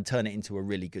and turn it into a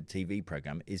really good TV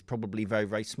program is probably very,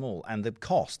 very small. And the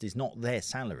cost is not their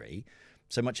salary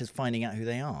so much as finding out who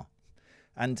they are.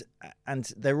 And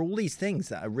there are all these things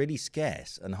that are really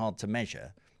scarce and hard to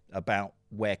measure about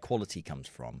where quality comes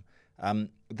from.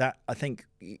 That I think,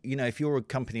 you know, if you're a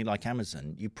company like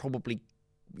Amazon, you probably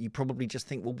just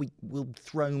think, well, we'll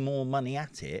throw more money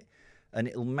at it and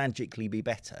it'll magically be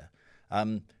better.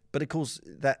 But of course,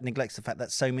 that neglects the fact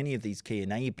that so many of these key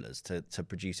enablers to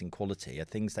producing quality are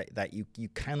things that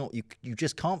you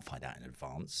just can't find out in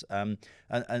advance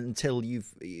until you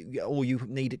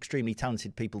need extremely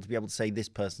talented people to be able to say this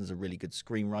person's a really good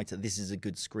screenwriter, this is a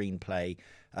good screenplay,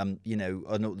 you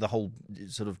know, the whole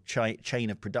sort of chain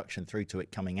of production through to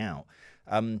it coming out.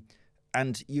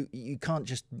 And you can't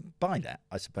just buy that,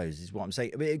 I suppose, is what I'm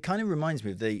saying. I mean, it kind of reminds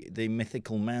me of the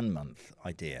Mythical Man Month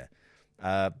idea.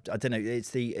 I don't know.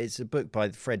 It's a book by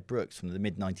Fred Brooks from the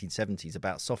mid-1970s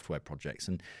about software projects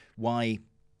and why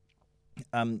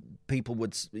people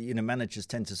would, you know, managers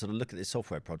tend to sort of look at this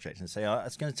software project and say, oh,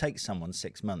 it's going to take someone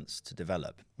 6 months to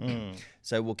develop.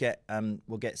 So we'll get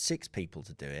 6 people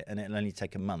to do it, and it'll only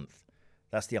take a month.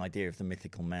 That's the idea of the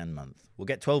Mythical Man Month. We'll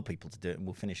get 12 people to do it, and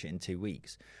we'll finish it in 2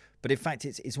 weeks. But in fact,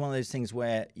 it's one of those things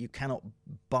where you cannot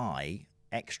buy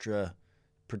extra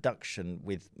production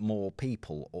with more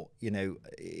people, or, you know,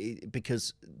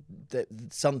 because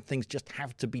some things just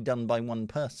have to be done by one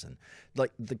person.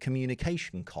 Like the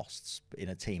communication costs in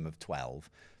a team of 12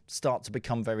 start to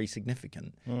become very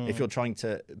significant if you're trying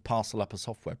to parcel up a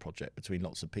software project between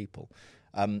lots of people.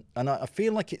 And I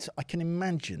feel like I can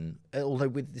imagine, although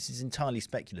this is entirely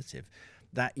speculative,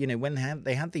 that, you know, when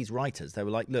they had these writers, they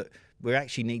were like, look, we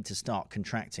actually need to start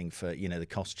contracting for, you know, the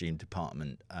costume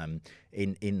department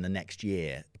in the next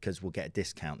year, because we'll get a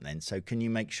discount then. So can you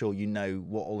make sure you know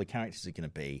what all the characters are going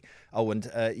to be? Oh, and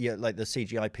yeah, like the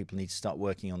CGI people need to start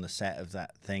working on the set of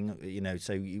that thing, you know,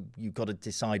 so you've got to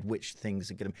decide which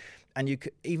things are going to... And you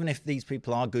could, even if these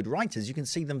people are good writers, you can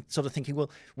see them sort of thinking,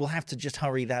 well, we'll have to just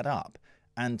hurry that up.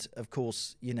 And of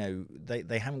course, you know,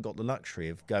 they haven't got the luxury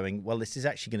of going, well, this is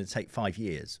actually going to take 5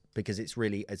 years, because it's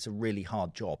a really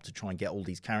hard job to try and get all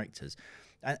these characters.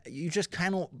 And you just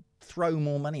cannot throw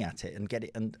more money at it and get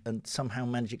it and somehow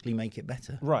magically make it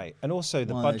better. Right. And also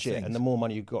the budget and the more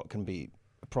money you've got can be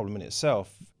a problem in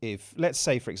itself. If, let's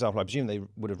say, for example, I presume they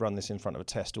would have run this in front of a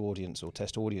test audience or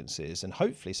test audiences, and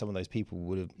hopefully some of those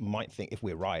people might think, if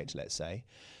we're right, let's say,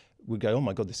 would go, oh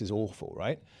my God, this is awful,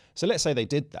 right? So let's say they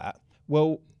did that.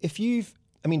 Well,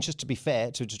 just to be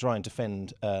fair, to try and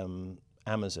defend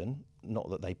Amazon, not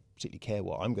that they particularly care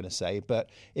what I'm going to say, but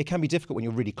it can be difficult when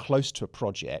you're really close to a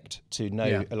project to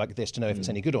know like this, to know if it's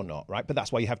any good or not, right? But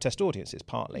that's why you have test audiences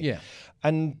partly. Yeah.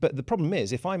 But the problem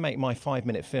is, if I make my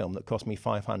 5-minute film that cost me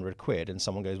 500 quid and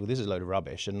someone goes, well, this is a load of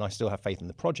rubbish, and I still have faith in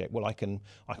the project, well, I can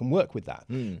work with that.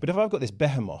 But if I've got this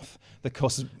behemoth that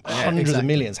costs hundreds of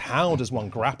millions, how does one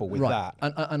grapple with that?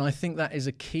 And I think that is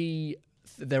a key.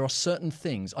 There are certain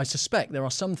things, I suspect there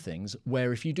are some things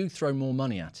where if you do throw more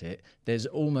money at it, there's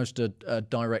almost a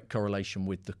direct correlation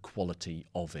with the quality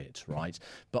of it, right?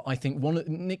 But I think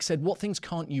Nick said, what things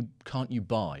can't you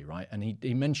buy, right? And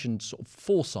he mentioned sort of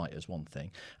foresight as one thing.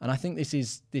 And I think this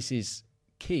is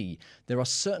key. There are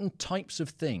certain types of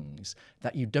things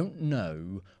that you don't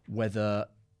know whether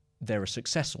they're a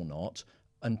success or not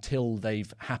until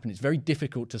they've happened. It's very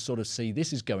difficult to sort of see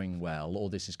this is going well or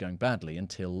this is going badly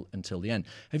until the end.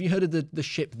 Have you heard of the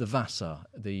ship, the Vasa,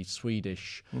 the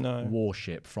Swedish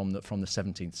warship from the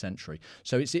 17th century?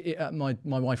 So my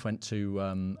wife went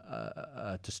to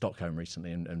Stockholm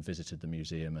recently and visited the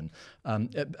museum,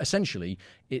 and essentially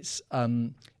it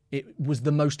was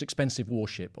the most expensive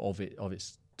warship of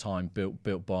its time,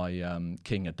 built by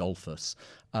King Adolphus,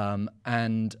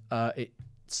 and it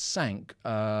sank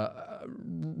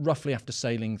roughly after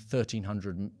sailing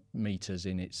 1,300 meters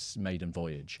in its maiden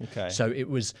voyage. Okay. So it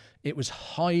was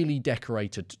highly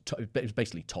decorated. It was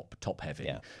basically top heavy.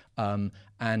 Yeah.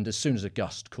 And as soon as a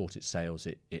gust caught its sails,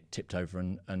 it tipped over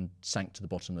and sank to the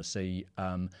bottom of the sea.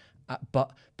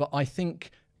 But I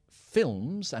think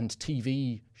films and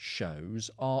TV shows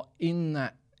are in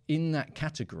that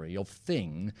category of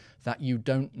thing that you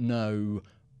don't know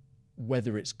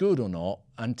whether it's good or not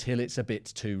until it's a bit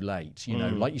too late. You know,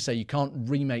 like you say, you can't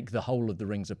remake the whole of the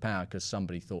Rings of Power because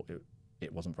somebody thought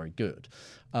it wasn't very good.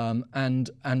 And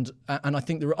I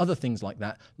think there are other things like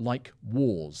that, like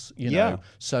wars. You know,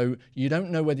 so you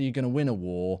don't know whether you're going to win a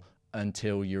war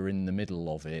until you're in the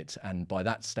middle of it, and by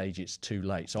that stage it's too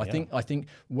late. So I think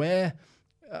where.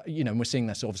 And we're seeing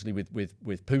this obviously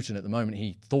with Putin at the moment.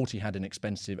 He thought he had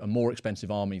a more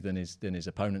expensive army than his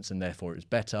opponents, and therefore it was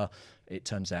better. It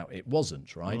turns out it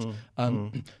wasn't, right?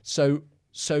 So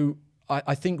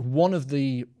I think one of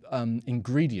the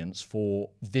ingredients for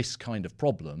this kind of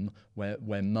problem,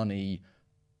 where money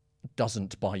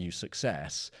doesn't buy you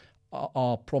success,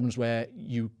 are problems where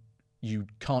you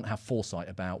can't have foresight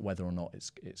about whether or not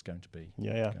it's going to be.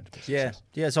 Going to be success.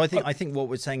 Yeah. So I think what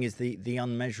we're saying is the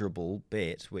unmeasurable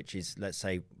bit, which is, let's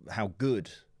say, how good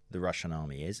the Russian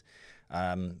army is,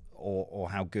 or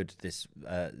how good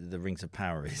the Rings of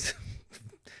Power is.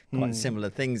 Quite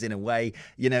similar things in a way,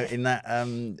 in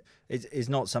that it's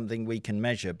not something we can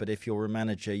measure. But if you're a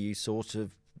manager, you sort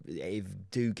of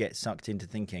do get sucked into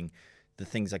thinking the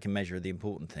things I can measure are the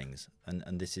important things,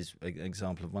 and this is an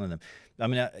example of one of them. I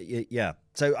mean, yeah.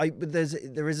 So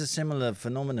there is a similar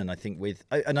phenomenon, I think,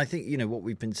 and I think what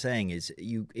we've been saying is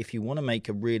if you want to make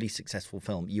a really successful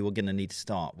film, you are going to need to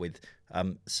start with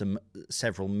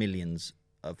several millions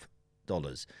of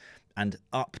dollars, and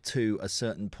up to a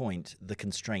certain point, the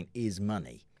constraint is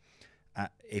money.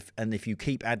 If you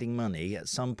keep adding money, at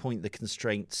some point the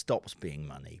constraint stops being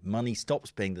money. Money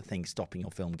stops being the thing stopping your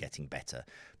film getting better.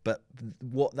 But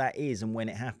what that is and when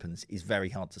it happens is very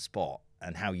hard to spot,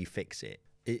 and how you fix it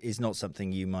is not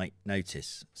something you might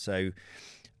notice. So,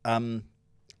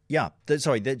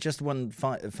 just one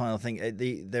final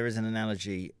thing. There is an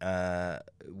analogy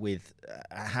with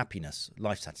happiness,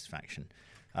 life satisfaction.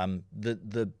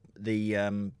 The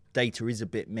data is a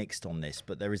bit mixed on this,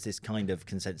 but there is this kind of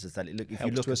consensus that if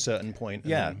you look to a certain point.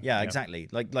 Exactly.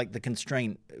 Like the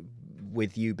constraint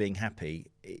with you being happy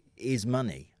is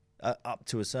money up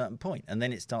to a certain point, and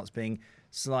then it starts being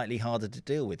slightly harder to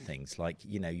deal with things like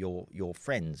your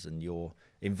friends and your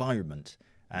environment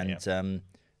and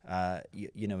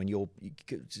and your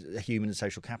human and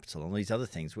social capital and all these other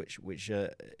things which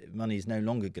money is no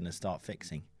longer going to start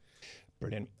fixing.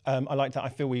 Brilliant. I like that. I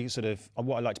feel we sort of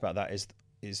what I liked about that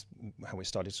is how we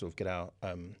started to sort of get our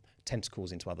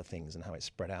tentacles into other things and how it's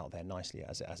spread out there nicely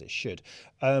as it should.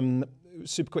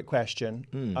 Super quick question.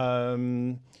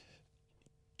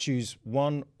 Choose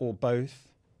one or both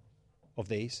of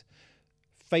these.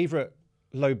 Favorite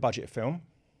low budget film.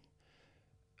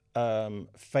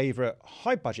 Favorite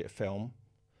high budget film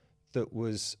that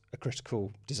was a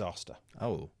critical disaster.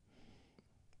 Oh.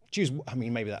 Choose. I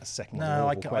mean, maybe that's a second one. No,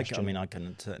 I can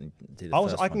certainly do the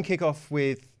first one. I can kick off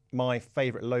with my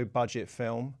favourite low-budget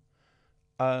film.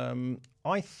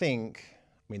 I think.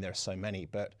 I mean, there are so many,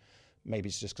 but maybe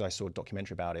it's just because I saw a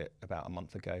documentary about it about a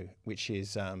month ago, which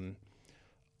is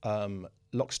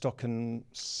Lock, Stock and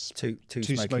Two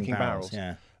Smoking Barrels.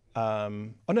 Yeah.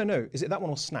 No. Is it that one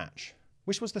or Snatch?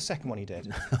 Which was the second one he did?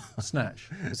 Snatch.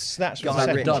 Snatch was Guy the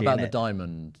second Ritchie, one. About the innit?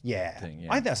 diamond Yeah. thing.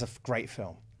 I think that's a great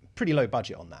film. Pretty low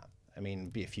budget on that. I mean,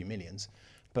 be a few millions.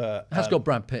 But It has got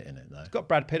Brad Pitt in it, though. it's got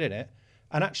Brad Pitt in it.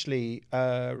 And actually,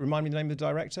 remind me the name of the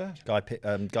director? Guy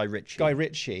Ritchie. Guy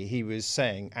Ritchie. He was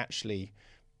saying, actually,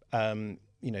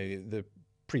 the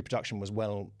pre-production was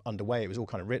well underway. It was all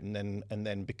kind of written. And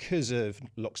then because of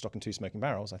Lock, Stock and Two Smoking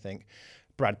Barrels, I think,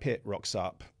 Brad Pitt rocks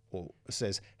up or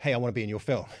says, hey, I want to be in your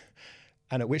film.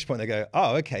 And at which point they go,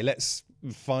 oh, okay, let's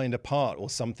find a part or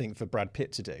something for Brad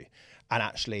Pitt to do. And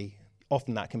actually,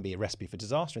 often that can be a recipe for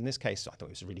disaster. In this case, I thought it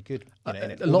was really good.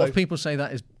 A lot of people say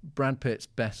that is Brad Pitt's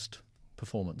best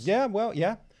performance. Yeah, well,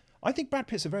 yeah. I think Brad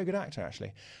Pitt's a very good actor,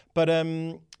 actually. But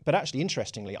actually,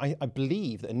 interestingly, I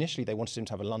believe that initially they wanted him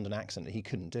to have a London accent, and he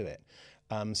couldn't do it.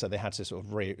 So they had to sort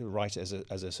of write it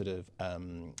as a sort of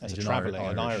as a traveller,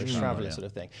 an Irish traveller sort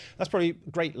of thing. That's probably a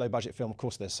great low budget film. Of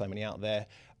course, there's so many out there.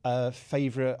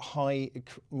 Favourite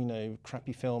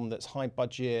crappy film that's high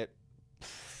budget?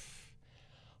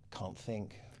 Can't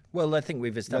think. Well, I think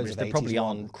we've established there 80s probably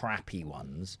one. aren't crappy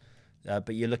ones,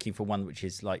 but you're looking for one which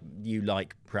is like you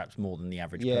like perhaps more than the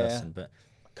average Yeah. person. But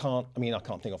I can't think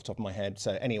off the top of my head.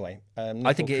 So anyway,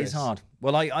 I think it is hard.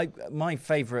 Well,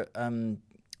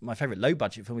 my favourite low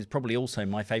budget film is probably also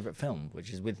my favourite film,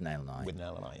 which is With Nail and I. With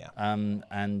Nell and I, yeah.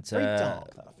 And Very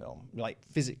dark, that film. Like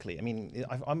physically, I mean,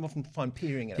 I'm often find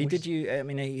peering at it. I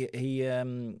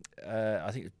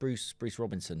think it's Bruce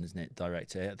Robinson, isn't it,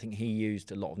 director? I think he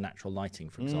used a lot of natural lighting,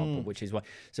 for example, which is why.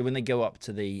 So when they go up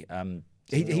to the,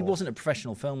 he wasn't a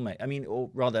professional filmmaker. I mean,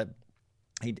 or rather,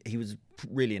 he was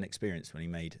really inexperienced when he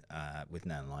made With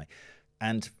Nan and I.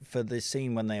 And for the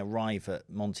scene when they arrive at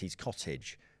Monty's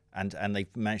cottage, and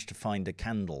they've managed to find a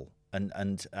candle, and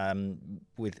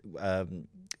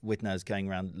Whitnell's going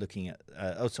around looking at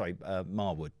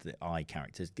Marwood, the eye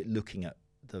characters, looking at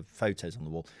the photos on the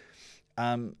wall,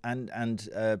 and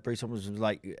Bruce Robinson was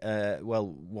like,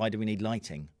 well, why do we need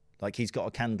lighting? Like, he's got a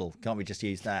candle, can't we just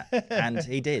use that? And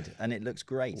he did, and it looks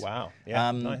great. Wow, yeah,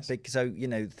 nice. So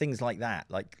things like that,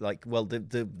 well,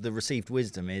 the received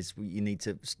wisdom is you need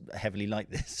to heavily light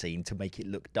this scene to make it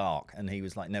look dark, and he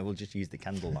was like, no, we'll just use the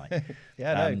candlelight.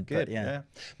 Good. Yeah.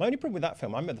 My only problem with that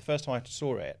film, I remember the first time I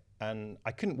saw it, and I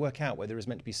couldn't work out whether it was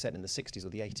meant to be set in the 60s or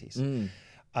the 80s.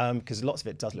 Because lots of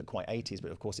it does look quite 80s, but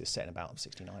of course it's set in about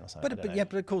 69 or something.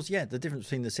 But of course, the difference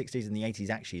between the 60s and the 80s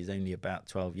actually is only about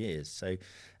 12 years. So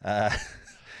I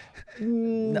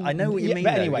know what you mean.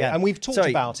 But anyway, and we've talked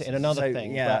about it in another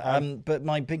thing. Yeah, but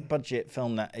my big budget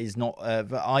film that is not,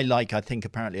 but I think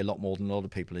apparently a lot more than a lot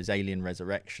of people, is Alien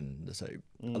Resurrection. So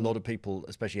a lot of people,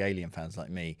 especially Alien fans like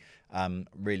me,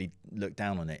 really look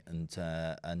down on it,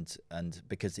 and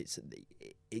because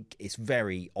it's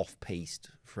very off-piste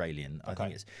for Alien. I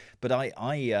think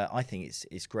I think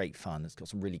it's great fun. It's got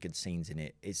some really good scenes in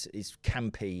it. It's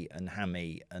campy and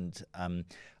hammy, and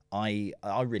I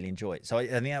really enjoy it. So I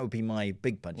think that would be my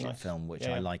big budget film, which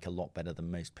I like a lot better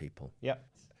than most people. Yeah.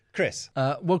 Chris?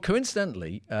 Well,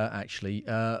 coincidentally, actually,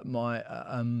 I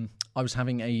was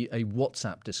having a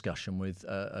WhatsApp discussion with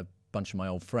a bunch of my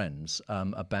old friends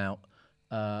about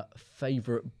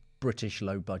favourite British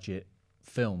low-budget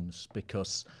films,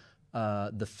 because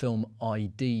the film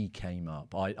ID came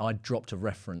up. I dropped a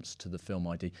reference to the film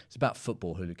ID. It's about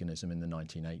football hooliganism in the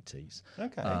 1980s.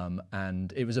 Okay.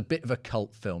 And it was a bit of a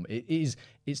cult film. It's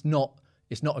not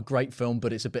a great film,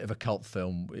 but it's a bit of a cult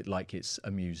film. It's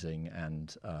amusing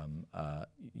and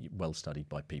well studied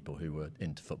by people who were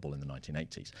into football in the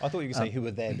 1980s. I thought you were going to say who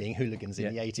were there being hooligans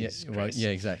in the 80s. Yeah, right, yeah,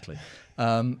 exactly.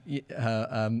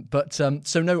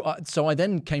 So I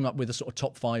then came up with a sort of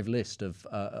top 5 list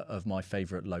of my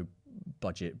favourite low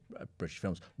budget British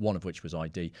films, one of which was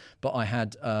ID. But I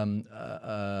had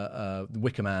The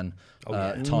Wicker Man,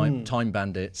 Time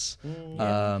Bandits,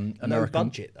 No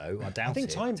budget though, I doubt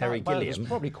it. I think Terry Gilliam was Gilliam.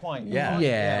 probably quite...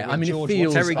 Yeah, I with mean, George it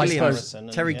feels... Washington,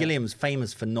 Terry Gilliam's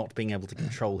famous for not being able to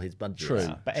control his budget. True,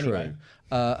 but anyway.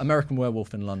 true. American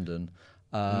Werewolf in London.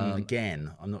 Again,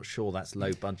 I'm not sure that's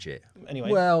low budget. Anyway.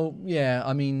 Well, yeah,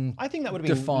 I mean... I think that would have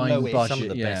been defined lowish. budget, Some of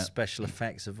the yeah. best special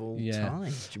effects of all Yeah.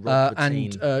 time. Rob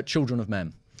Bottin, And Children of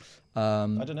Men. I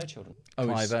don't know children.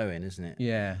 Clive Owen, isn't it?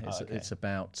 Yeah, okay. it's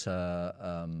about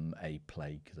a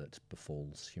plague that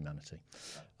befalls humanity.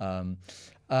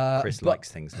 Chris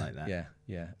likes things like that. Yeah,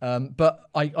 yeah. But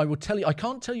I will tell you, I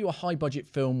can't tell you a high budget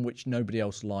film which nobody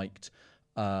else liked,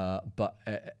 but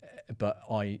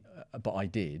I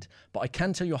did. But I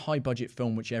can tell you a high budget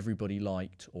film which everybody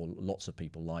liked, or lots of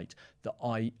people liked, that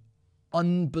I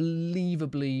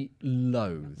unbelievably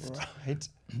loathed. Right.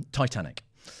 Titanic.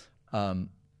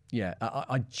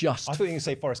 I just. I thought you were going to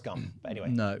say Forrest Gump, but anyway.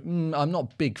 No, I'm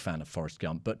not a big fan of Forrest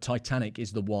Gump, but Titanic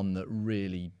is the one that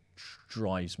really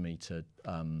drives me to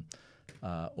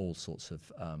all sorts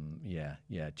of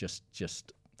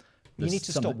just. You need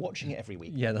to stop watching it every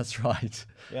week. Yeah, that's right.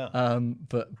 Yeah.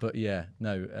 But yeah,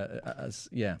 no,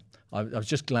 I was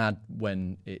just glad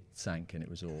when it sank and it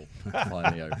was all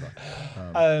finally over.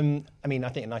 I mean, I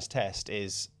think a nice test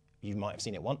is you might have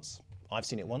seen it once. I've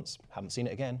seen it once, haven't seen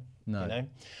it again. No, you know?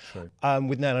 True.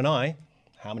 With Nell and I,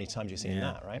 how many times have you seen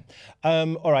that, right?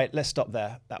 All right, let's stop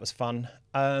there. That was fun.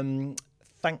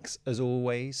 Thanks, as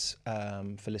always,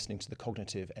 for listening to the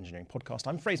Cognitive Engineering Podcast.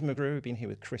 I'm Fraser McGrew. We've been here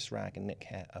with Chris Ragg and Nick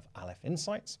Hare of Aleph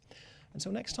Insights.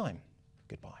 Until next time,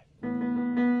 goodbye.